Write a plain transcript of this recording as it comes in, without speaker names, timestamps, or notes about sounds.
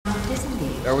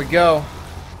There we go.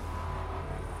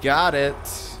 Got it.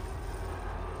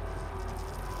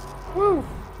 Woo.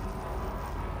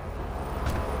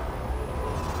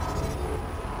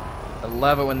 I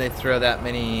love it when they throw that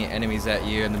many enemies at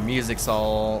you and the music's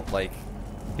all, like,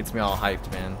 gets me all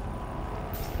hyped, man.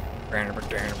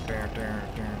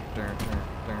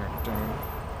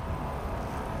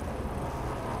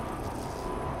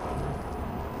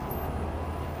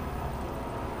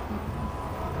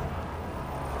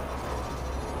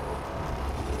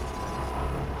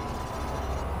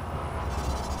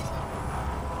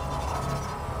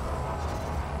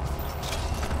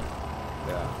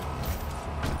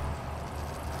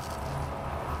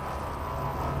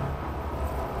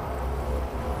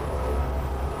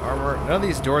 None of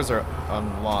these doors are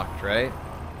unlocked, right?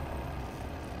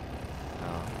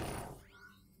 No.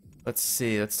 Let's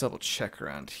see. Let's double check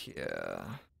around here.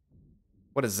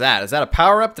 What is that? Is that a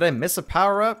power-up? Did I miss a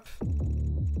power-up?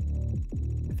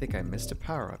 I think I missed a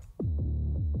power-up.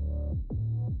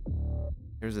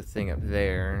 There's a thing up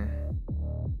there.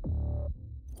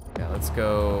 Yeah, let's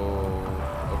go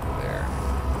over there.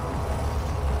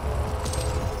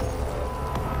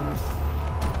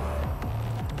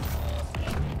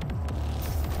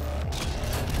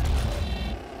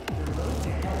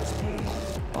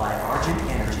 By Argent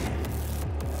Energy.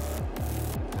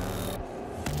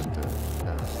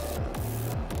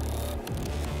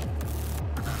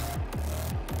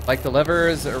 Like the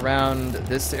levers around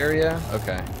this area?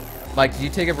 Okay. Mike, did you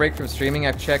take a break from streaming?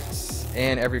 I've checked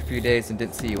in every few days and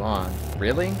didn't see you on.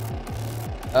 Really?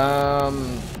 The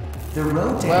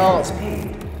road to hell is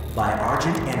paved by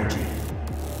Argent Energy.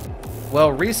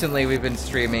 Well, recently we've been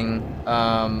streaming,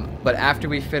 but after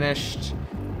we finished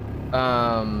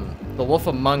The Wolf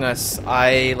Among Us,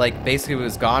 I basically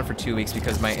was gone for 2 weeks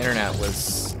because my internet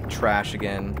was trash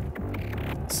again.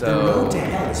 So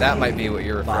that might be what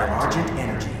you're referring to.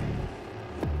 Energy.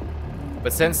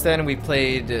 But since then we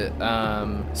played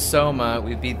Soma.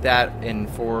 We beat that in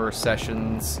 4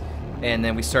 sessions, and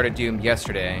then we started Doom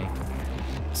yesterday.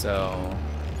 So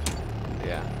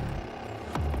yeah.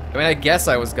 I mean, I guess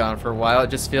I was gone for a while.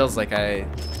 It just feels like I've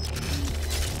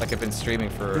been streaming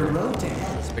for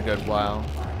a good while.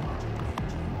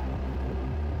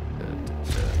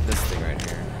 This thing right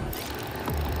here.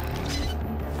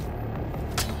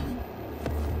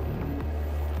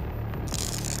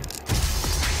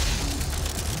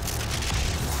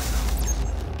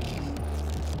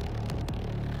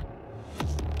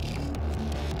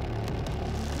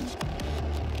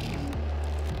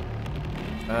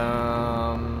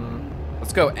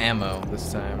 Let's go ammo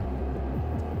this time.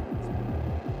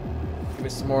 Give me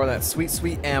some more of that sweet,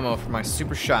 sweet ammo for my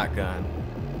super shotgun.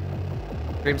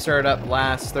 Stream started up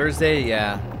last Thursday?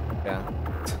 Yeah.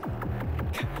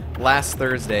 Last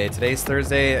Thursday. Today's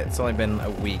Thursday. It's only been a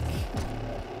week.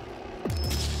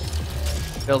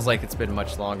 Feels like it's been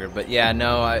much longer, but yeah,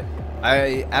 no,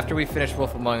 I after we finished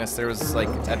Wolf Among Us, there was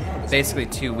basically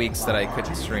 2 weeks that I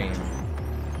couldn't stream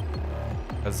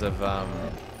because of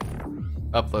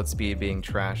upload speed being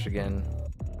trash again.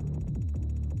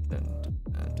 And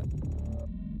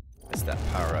missed that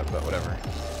power up, but whatever.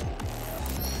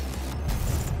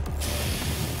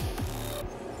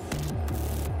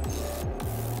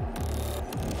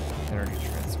 Energy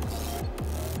transfer.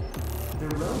 The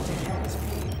road to hell is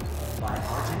paved by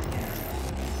Argent Energy.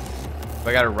 Do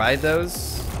I gotta ride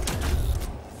those?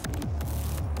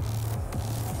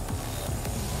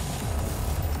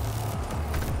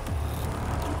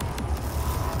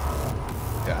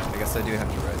 Yeah, I guess I do have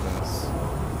to ride those.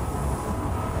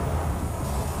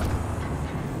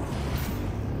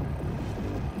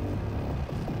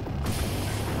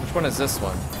 Which one is this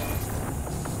one?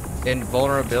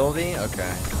 Invulnerability?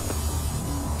 Okay.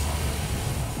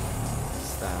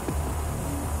 What's that?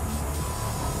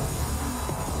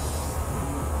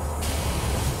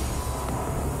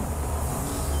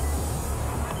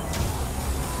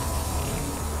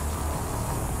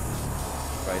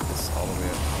 Ride this all the way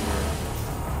up here.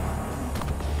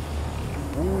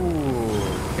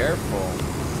 Ooh, careful.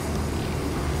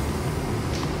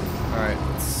 Alright,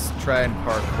 let's try and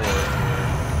parkour.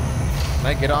 Can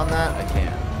I get on that? I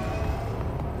can.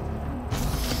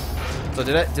 So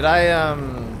did I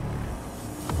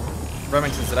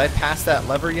Remington, did I pass that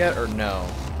lever yet or no?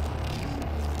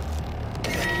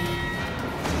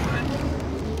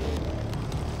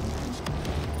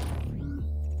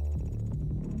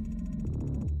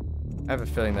 I have a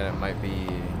feeling that it might be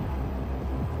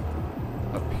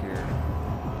up here.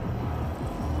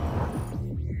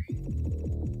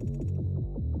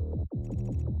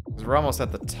 Because we're almost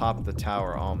at the top of the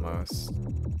tower, almost.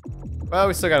 Well,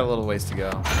 we still got a little ways to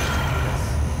go.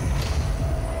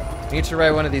 Need to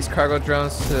ride one of these cargo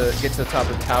drones to get to the top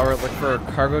of the tower. Look for a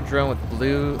cargo drone with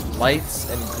blue lights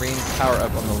and green power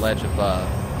up on the ledge above.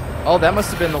 Oh, that must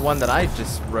have been the one that I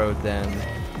just rode then.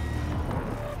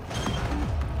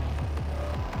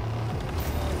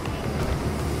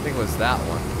 I think it was that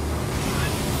one.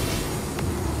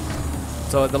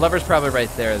 So the lever's probably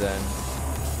right there then.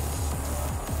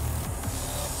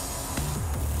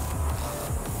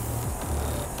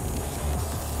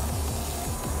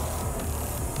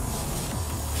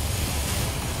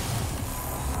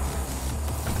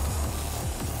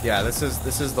 Yeah, this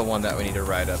is the one that we need to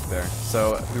ride up there.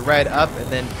 So we ride up and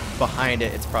then behind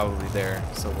it, it's probably there.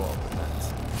 So we'll open that.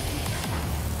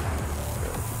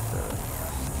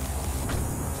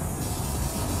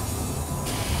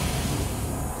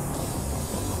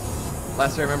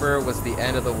 Last I remember was the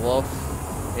end of the wolf.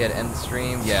 He had end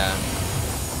stream. Yeah.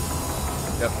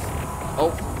 Yep.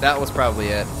 Oh, that was probably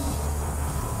it. I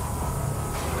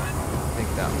think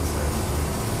that was it.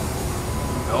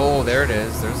 Oh, there it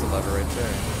is. There's the lever right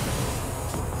there.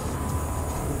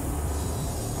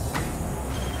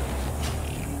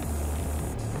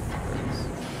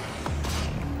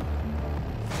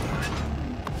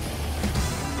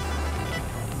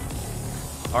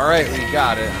 All right, we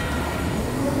got it.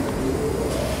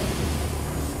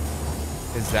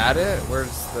 Is that it?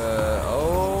 Where's the...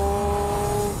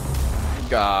 Oh,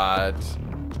 God.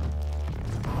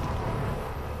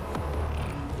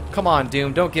 Come on,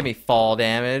 Doom. Don't give me fall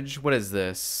damage. What is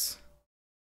this?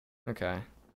 Okay.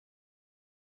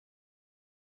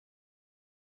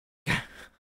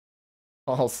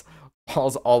 Paul's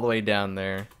all the way down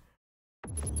there.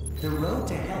 The road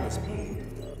to hell is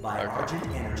paved by Argent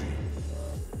Energy.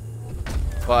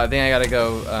 Well, I think I gotta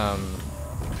go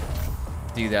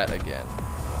do that again.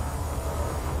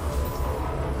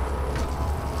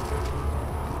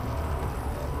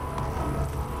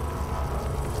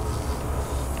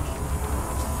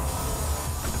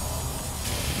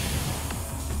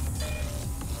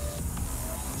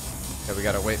 Okay, we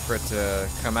gotta wait for it to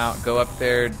come out, go up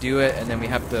there, do it, and then we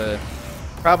have to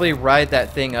probably ride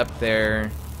that thing up there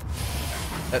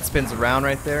that spins around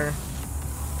right there.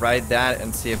 Ride that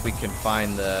and see if we can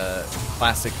find the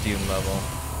classic Doom level.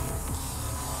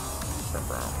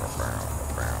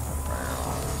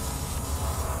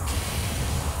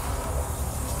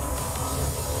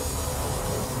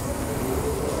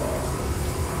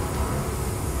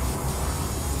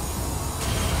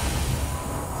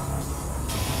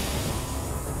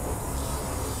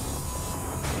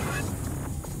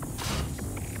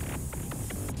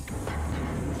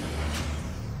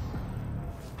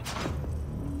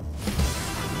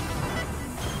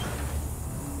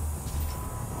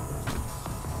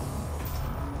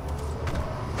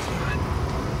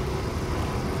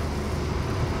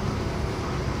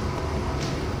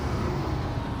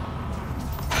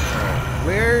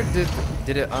 Where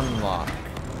did it unlock?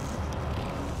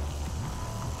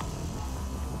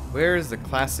 Where is the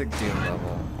classic Doom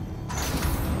level?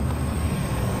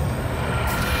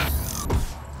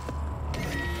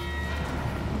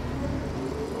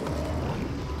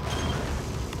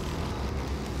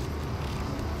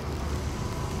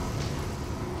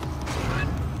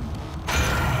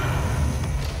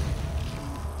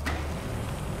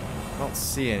 I don't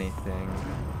see anything.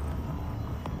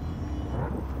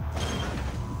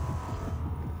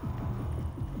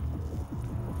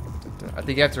 I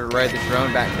think you have to ride the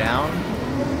drone back down.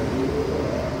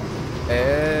 Oh.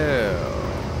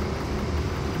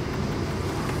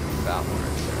 That one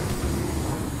right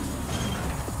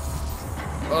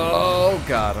there. Oh,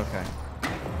 God, okay.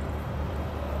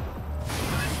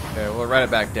 Okay, we'll ride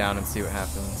it back down and see what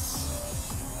happens.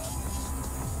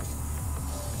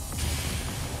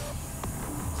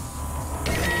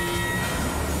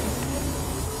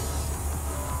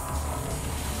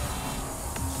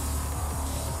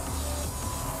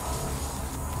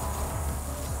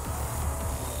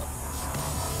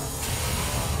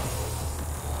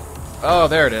 Oh,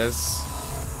 there it is.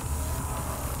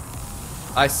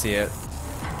 I see it.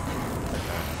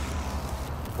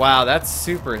 Wow, that's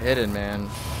super hidden, man.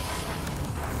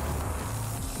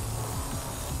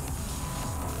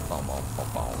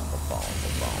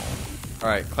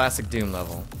 Alright, classic Doom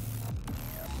level.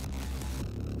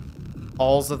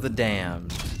 Halls of the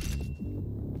Damned.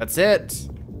 That's it!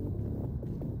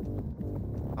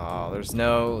 Oh, there's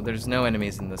no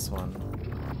enemies in this one.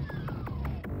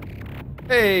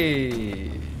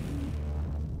 Hey!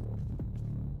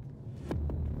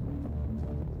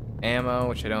 Ammo,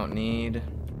 which I don't need.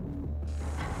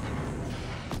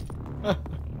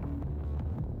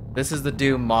 This is the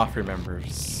Doom Moth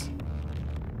remembers.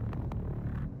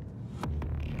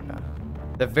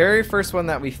 The very first one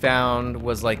that we found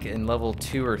was like in level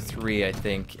 2 or 3, I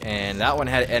think, and that one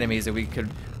had enemies that we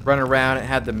could run around. It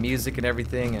had the music and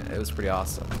everything. It was pretty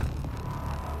awesome.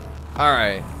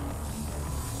 Alright.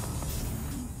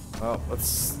 Well,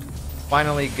 let's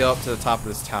finally go up to the top of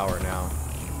this tower now.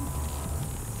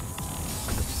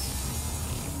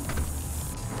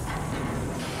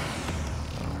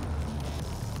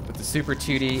 With the super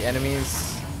 2D enemies.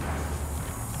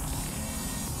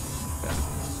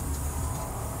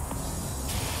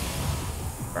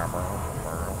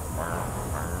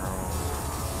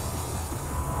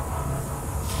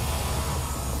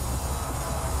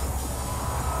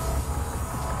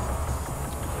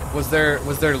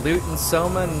 Was there loot in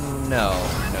Soma? No,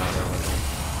 there wasn't.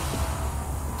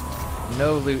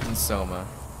 No loot in Soma.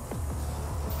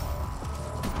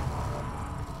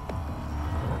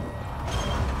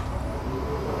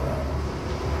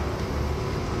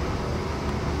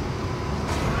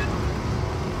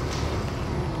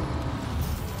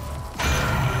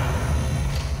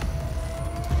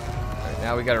 Alright,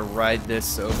 now we gotta ride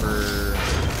this over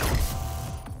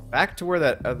back to where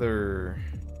that other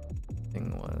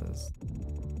thing was.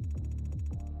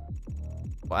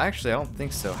 Well, actually, I don't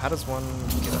think so. How does one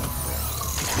get up there?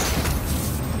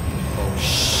 Oh,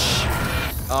 shh.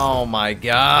 Oh my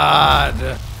god.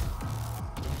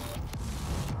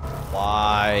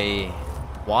 Why?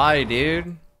 Why,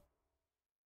 dude?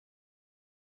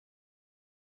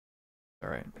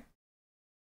 Alright.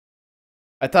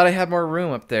 I thought I had more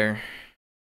room up there.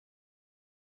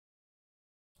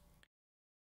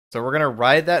 So we're gonna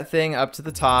ride that thing up to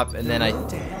the top, and then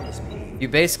you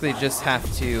basically just have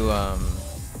to,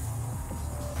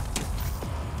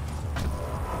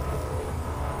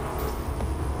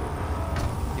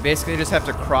 you basically just have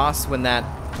to cross when that,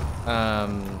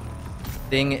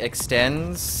 thing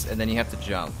extends, and then you have to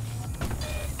jump.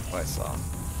 That's what I saw.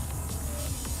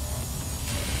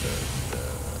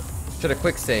 Should have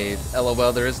quick saved.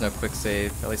 LOL, there is no quick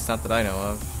save. At least not that I know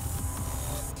of.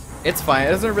 It's fine. It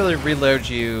doesn't really reload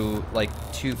you, like,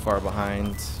 too far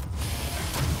behind.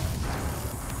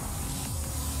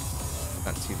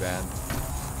 Not too bad.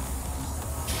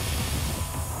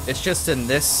 It's just in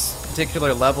this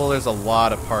particular level, there's a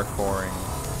lot of parkouring.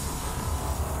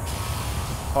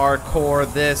 Parkour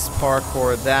this,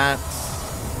 parkour that.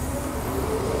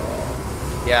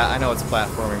 Yeah, I know it's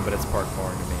platforming, but it's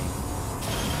parkouring to me.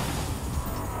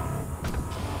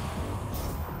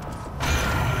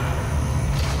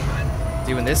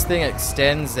 See, when this thing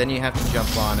extends, then you have to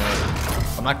jump on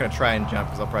it. I'm not gonna try and jump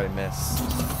because I'll probably miss.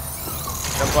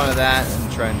 Jump onto that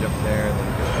and try and jump there, and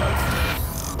then go up.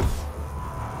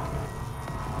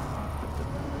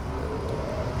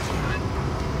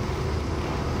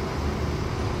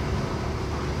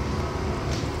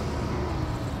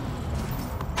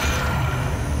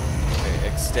 Okay,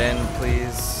 extend,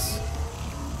 please.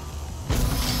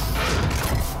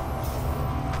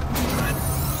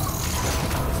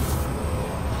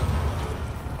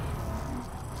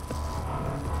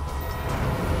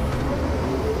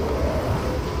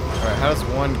 How does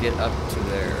one get up to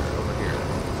there? Over here.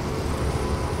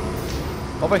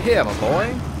 Over here, my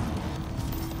boy!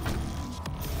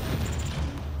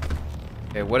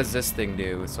 Okay, what does this thing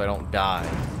do so I don't die?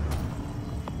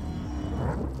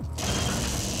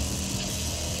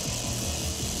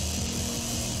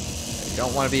 You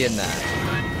don't want to be in that.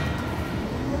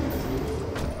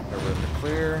 No room to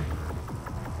clear.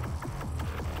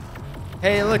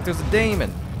 Hey, look, there's a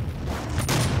daemon!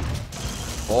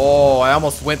 Oh, I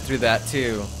almost went through that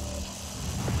too.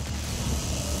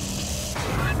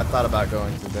 I thought about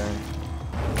going through there.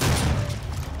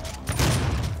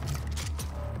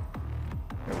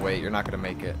 Okay, wait, you're not gonna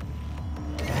make it.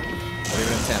 Don't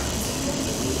even attempt.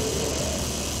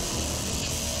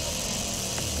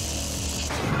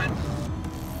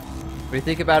 When you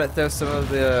think about it though, some of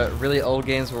the really old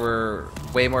games were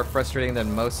way more frustrating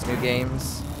than most new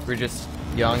games. We were just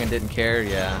young and didn't care,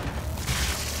 yeah.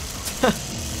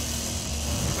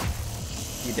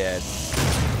 He dead.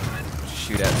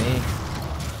 Shoot at me.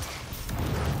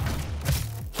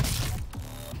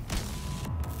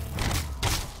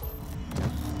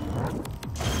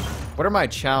 What are my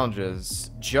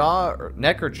challenges?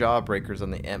 Neck or jaw breakers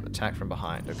on the imp. Attack from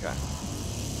behind. Okay.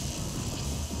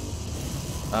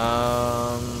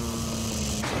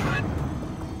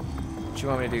 What do you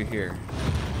want me to do here?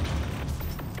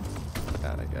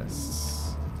 That, I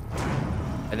guess.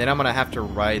 And then I'm gonna have to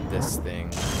ride this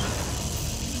thing.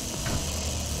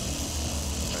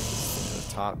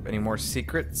 Top. Any more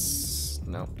secrets?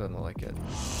 Nope, doesn't look like it.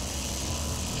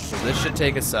 So this should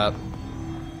take us up.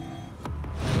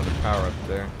 Another power up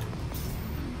there.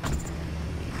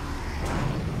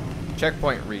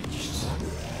 Checkpoint reached.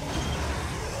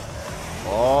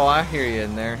 Oh, I hear you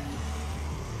in there.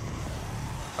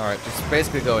 Alright, just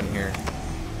basically go in here.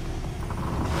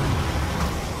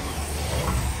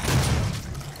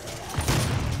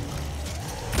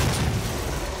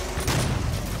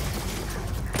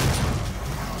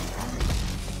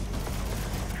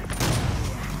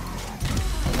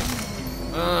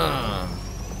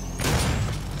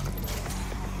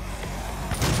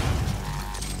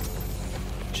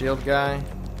 Shield guy.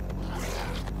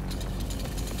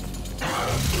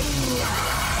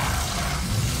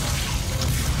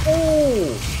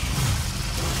 Oh!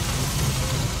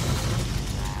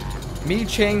 Me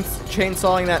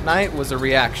chainsawing that knight was a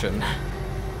reaction.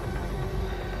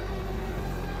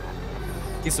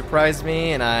 He surprised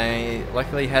me, and I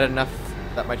luckily had enough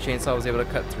that my chainsaw was able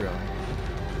to cut through him.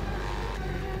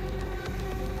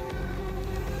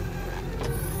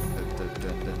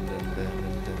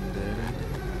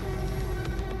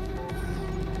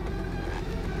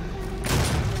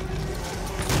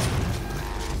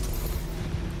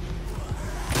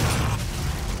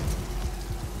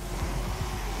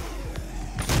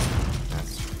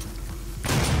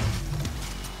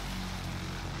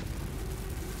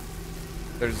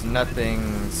 There's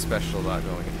nothing special about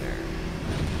going in there.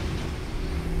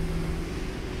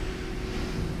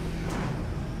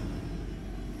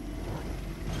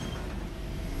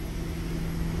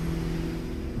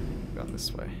 Gone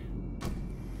this way.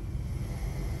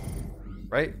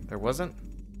 Right? There wasn't?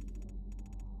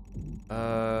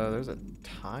 There's a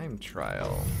time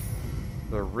trial.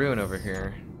 The rune over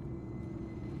here.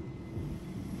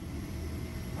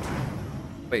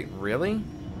 Wait, really?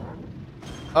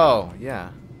 Oh, yeah.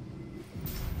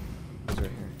 It's right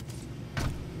here.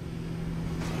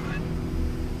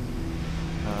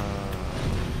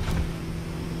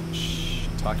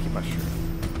 Shiitake mushroom.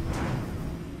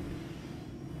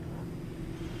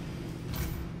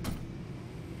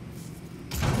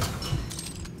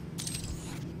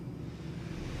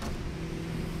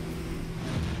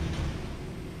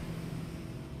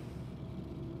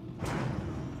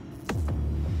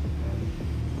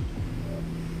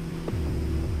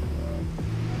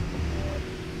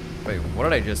 Wait, what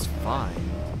did I just find?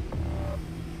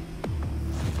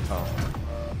 Oh.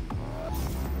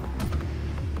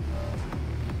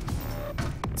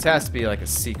 This has to be like a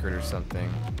secret or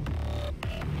something.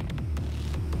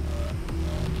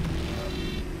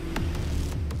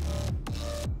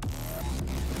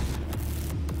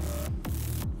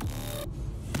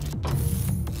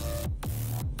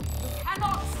 You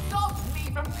cannot stop me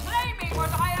from claiming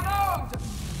what I am owed!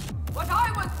 What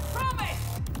I was promised!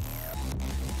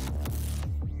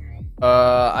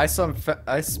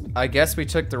 I guess we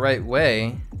took the right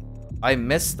way. I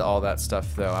missed all that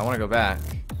stuff though. I want to go back.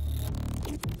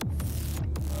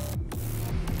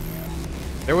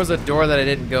 There was a door that I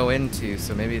didn't go into,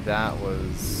 so maybe that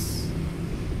was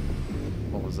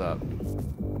what was up.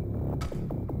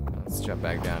 Let's jump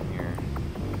back down here.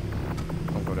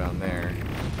 Don't go down there.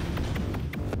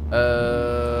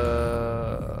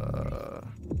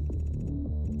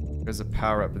 There's a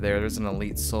power up there. There's an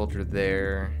elite soldier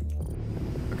there.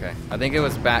 Okay, I think it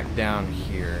was back down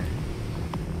here.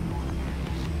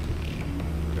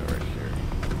 Go right here.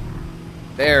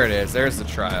 There it is. There's the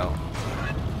trial.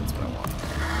 That's what I want.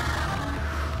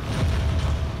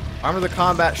 Armor the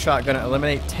combat shotgun.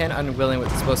 Eliminate 10 unwilling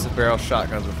with explosive barrel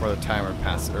shotguns before the timer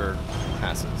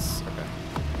passes. Okay.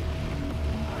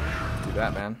 Do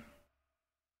that, man.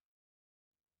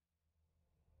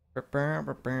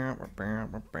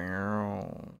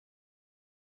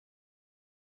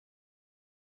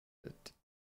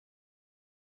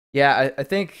 Yeah, I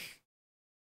think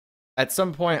at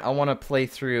some point I want to play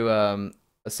through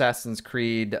Assassin's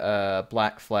Creed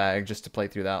Black Flag just to play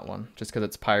through that one, just because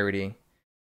it's piratey.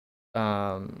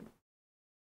 I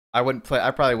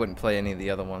probably wouldn't play any of the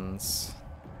other ones.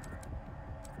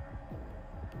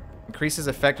 Increases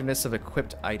effectiveness of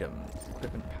equipped items.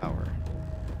 Equipment power.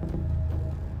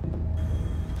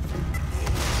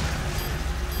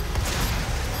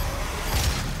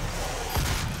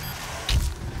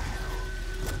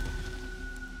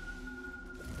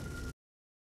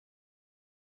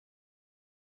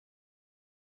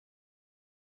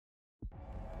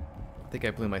 I think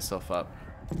I blew myself up.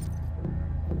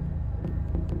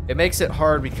 It makes it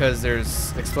hard because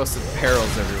there's explosive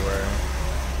barrels everywhere.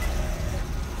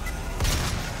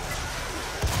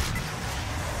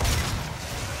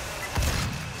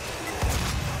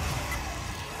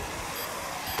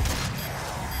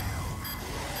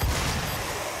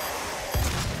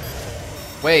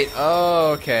 Wait,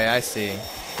 oh, okay, I see.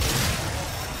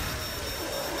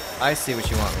 I see what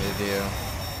you want me to do.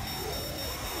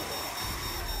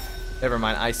 Never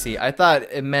mind, I see. I thought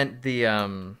it meant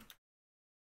the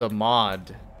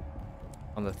mod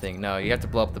on the thing. No, you have to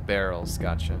blow up the barrels.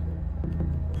 Gotcha.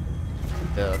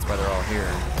 Yeah, that's why they're all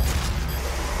here.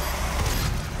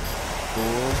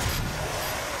 Cool.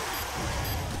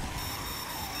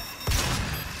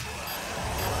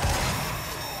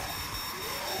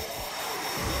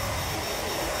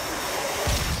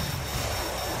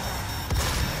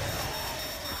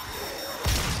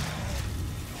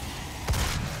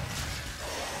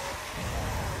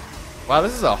 Wow,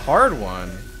 this is a hard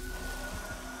one.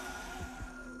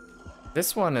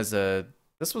 This was a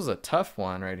tough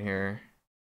one right here.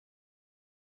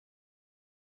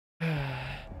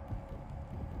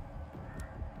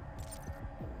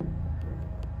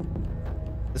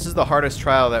 This is the hardest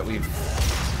trial that we've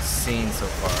seen so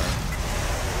far.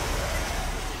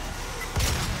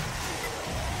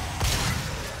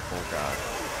 Oh god.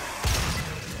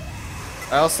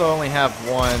 I also only have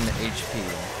 1 HP.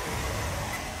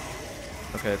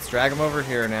 Okay, let's drag him over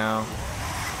here now.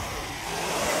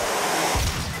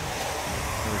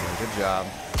 There we go, good job.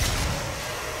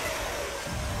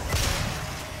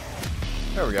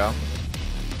 There we go.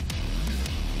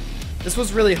 This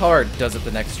was really hard, does it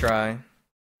the next try?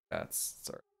 That's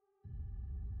sorry.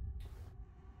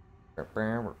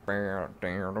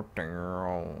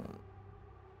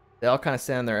 They all kind of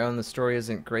stand on their own. The story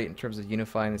isn't great in terms of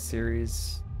unifying the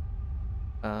series.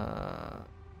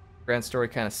 Grand story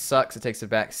kind of sucks. It takes a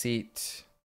back seat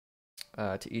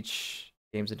to each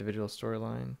game's individual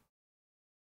storyline.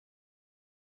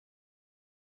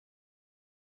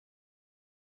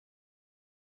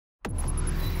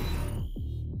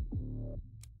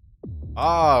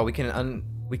 Oh, we can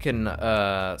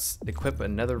equip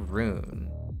another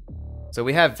rune. So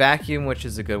we have vacuum, which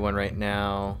is a good one right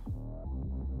now.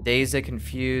 Daze that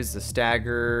confuse, the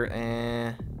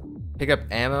stagger, pick up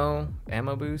ammo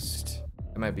boost.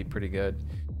 That might be pretty good.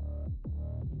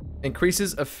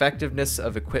 Increases effectiveness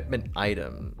of equipment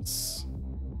items.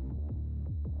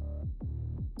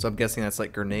 So I'm guessing that's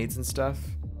like grenades and stuff.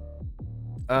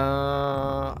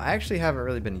 I actually haven't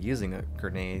really been using a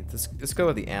grenade. Let's go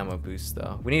with the ammo boost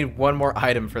though. We need one more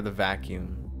item for the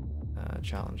vacuum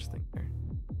challenge thing there.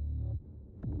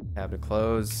 Tab to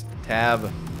close. Tab.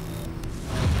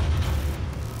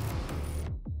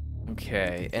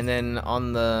 Okay, and then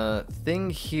on the thing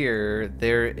here,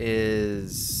 there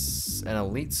is an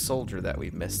elite soldier that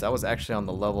we missed. That was actually on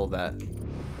the level that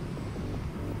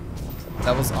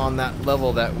was on that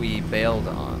level that we bailed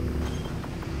on.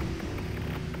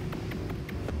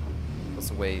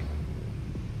 Let's wait.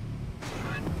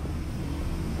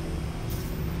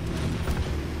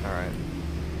 All right.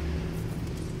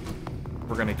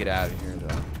 We're gonna get out of here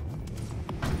though.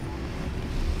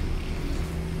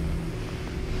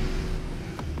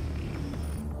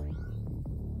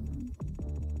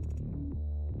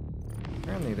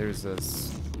 Apparently there's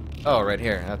this... Oh, right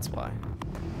here. That's why.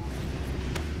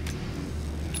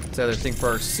 This other thing for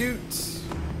our suit.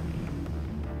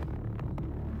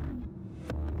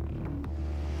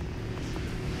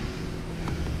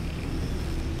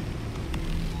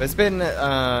 But it's been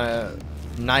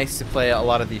nice to play a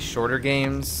lot of these shorter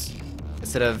games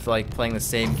instead of like playing the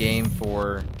same game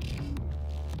for,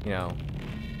 you know,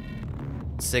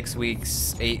 6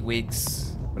 weeks, 8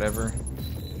 weeks, whatever.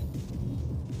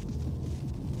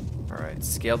 Alright,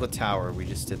 scale the tower. We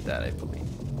just did that, I believe.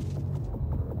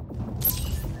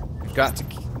 We've got to...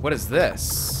 What is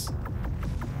this?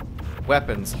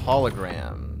 Weapons,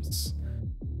 holograms.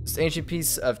 This ancient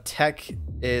piece of tech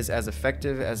is as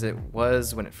effective as it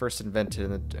was when it first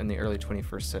invented in the early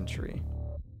 21st century.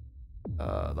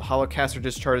 The holocaster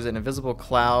discharges an invisible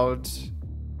cloud.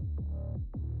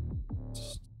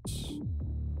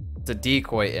 It's a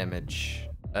decoy image.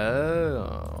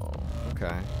 Oh,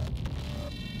 okay.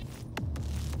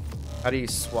 How do you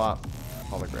swap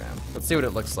hologram? Let's see what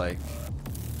it looks like.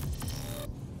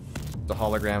 The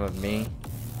hologram of me.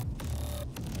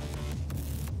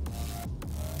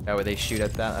 That way they shoot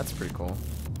at that. That's pretty cool.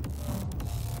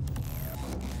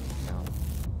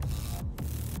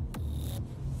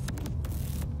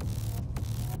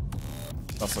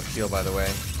 Also heal, by the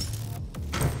way.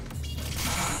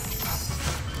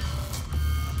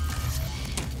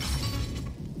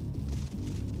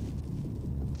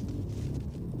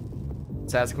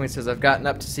 Assassin's Creed says, I've gotten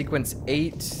up to sequence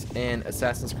 8 in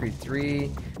Assassin's Creed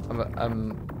 3.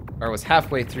 Or was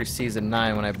halfway through season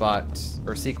 9 when I bought,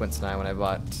 or sequence 9 when I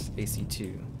bought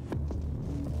AC2.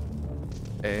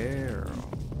 Arrow.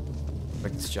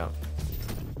 Make this jump.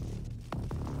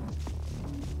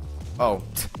 Oh.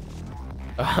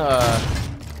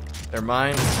 They're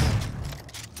mine.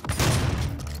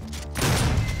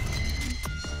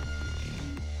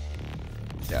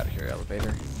 Get out of here,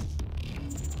 elevator.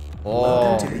 Welcome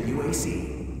Oh, to the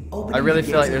UAC. Opening I really the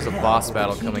feel like gates there's of a hell boss with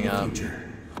battle the key coming to the up. future.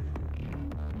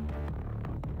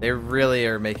 they really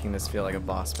are making this feel like a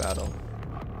boss battle.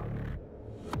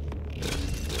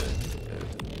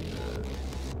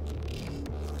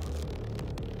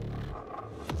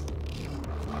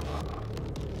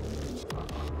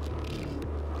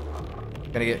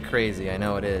 Gonna get crazy, I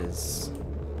know it is.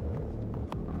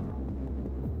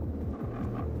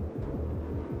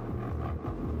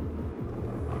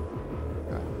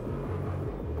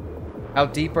 How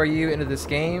deep are you into this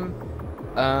game?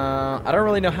 I don't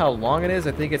really know how long it is.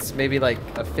 I think it's maybe like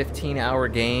a 15-hour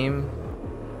game.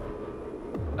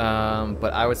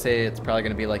 But I would say it's probably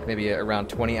gonna be like maybe around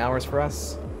 20 hours for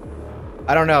us.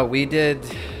 I don't know. We did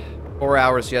 4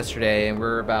 hours yesterday, and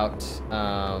we're about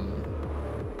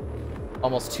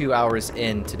almost 2 hours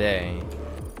in today.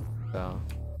 So.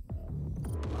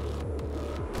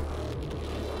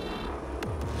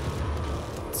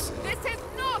 This is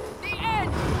not the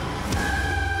end!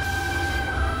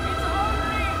 It's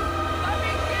only the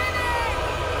beginning!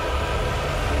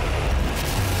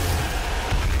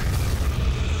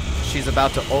 She's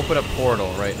about to open a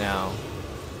portal right now.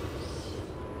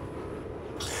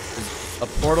 A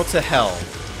portal to hell.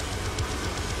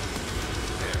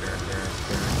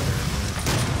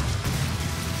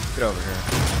 Get over here.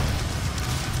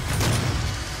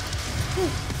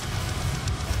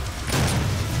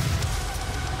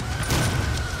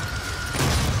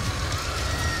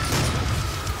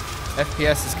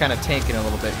 FPS is kind of tanking a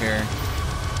little bit here.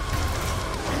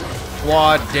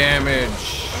 Quad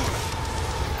damage.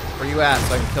 Where you at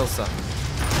so I can kill something?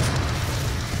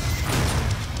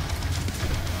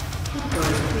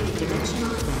 Category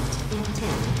 3-dimensional event in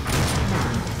 10,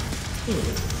 9, 8,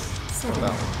 7,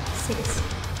 Well. 6,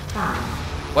 5,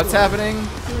 What's happening?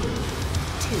 3, 2,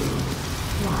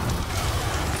 1.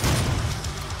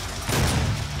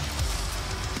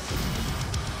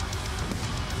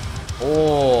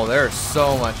 Oh, there's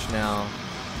so much now.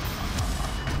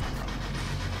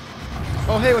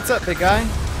 Oh, hey, what's up, big guy? You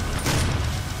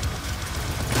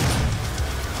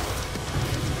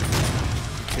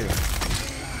too.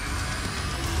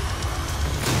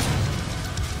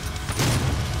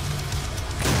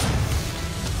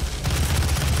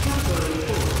 Category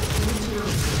 4-dimensional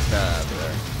event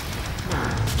There.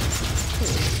 9, 8,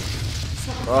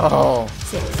 7, Oh,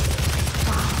 6,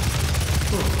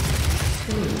 5, 4,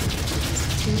 3,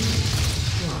 2,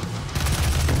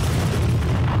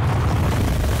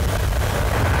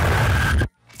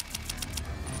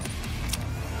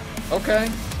 1. okay.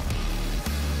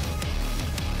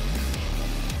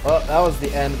 Well, that was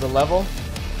the end of the level.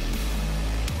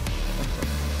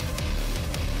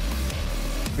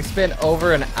 We spent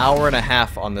over an hour and a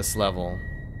half on this level,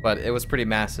 but it was pretty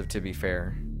massive to be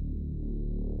fair.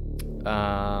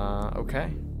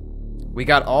 Okay. We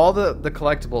got all the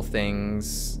collectible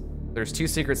things. There's 2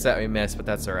 secrets that we missed, but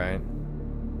that's alright.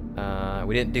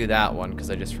 We didn't do that one because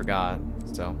I just forgot.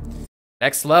 So,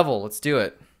 next level, let's do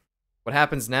it. What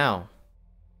happens now?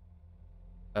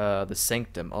 The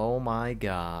Sanctum. Oh my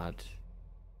god.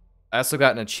 I also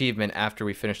got an achievement after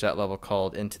we finished that level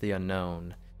called Into the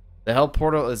Unknown. The Hell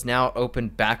Portal is now open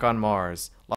back on Mars.